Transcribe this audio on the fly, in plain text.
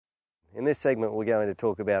In this segment we're going to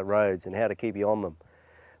talk about roads and how to keep you on them.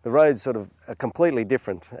 The roads sort of are completely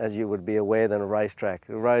different, as you would be aware, than a racetrack.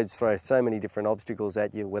 The roads throw so many different obstacles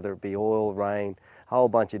at you, whether it be oil, rain, a whole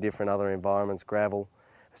bunch of different other environments, gravel.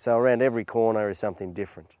 So around every corner is something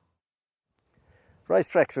different.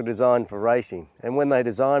 Racetracks are designed for racing, and when they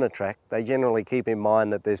design a track, they generally keep in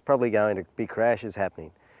mind that there's probably going to be crashes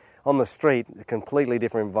happening. On the street, a completely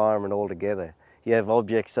different environment altogether. You have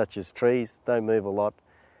objects such as trees, don't move a lot,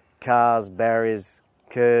 cars, barriers,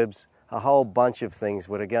 curbs, a whole bunch of things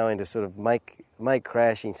that are going to sort of make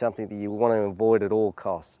crashing something that you want to avoid at all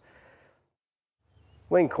costs.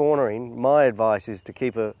 When cornering, my advice is to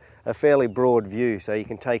keep a fairly broad view so you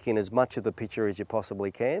can take in as much of the picture as you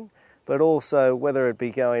possibly can, but also whether it be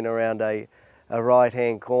going around a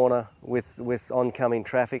right-hand corner with oncoming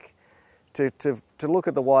traffic, to look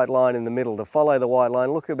at the white line in the middle, to follow the white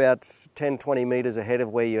line, look about 10-20 metres ahead of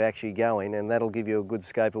where you're actually going, and that'll give you a good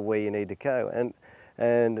scope of where you need to go.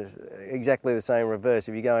 And exactly the same reverse,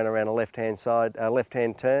 if you're going around a left-hand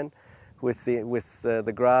turn with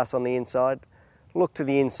the grass on the inside, look to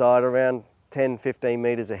the inside around 10-15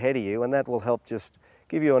 metres ahead of you, and that will help just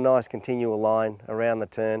give you a nice continual line around the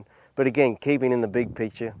turn. But again, keeping in the big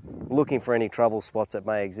picture, looking for any trouble spots that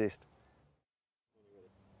may exist.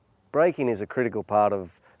 Braking is a critical part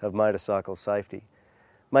of motorcycle safety.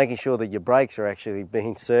 Making sure that your brakes are actually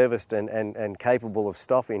being serviced and capable of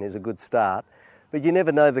stopping is a good start. But you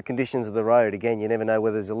never know the conditions of the road. Again, you never know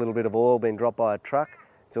whether there's a little bit of oil being dropped by a truck,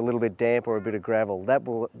 it's a little bit damp, or a bit of gravel. That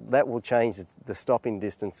will change the stopping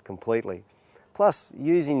distance completely. Plus,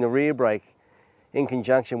 using the rear brake in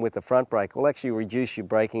conjunction with the front brake will actually reduce your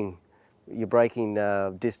braking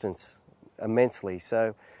distance immensely.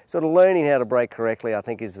 So sort of learning how to brake correctly, I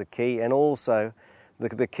think, is the key, and also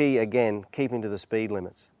the key, again, keeping to the speed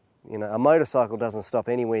limits. You know, a motorcycle doesn't stop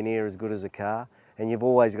anywhere near as good as a car, and you've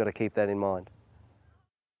always got to keep that in mind.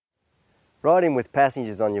 Riding with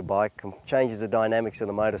passengers on your bike changes the dynamics of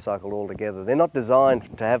the motorcycle altogether. They're not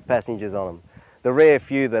designed to have passengers on them. The rare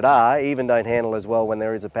few that are even don't handle as well when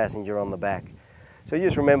there is a passenger on the back. So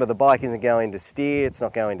just remember, the bike isn't going to steer, it's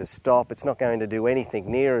not going to stop, it's not going to do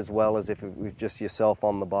anything near as well as if it was just yourself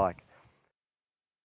on the bike.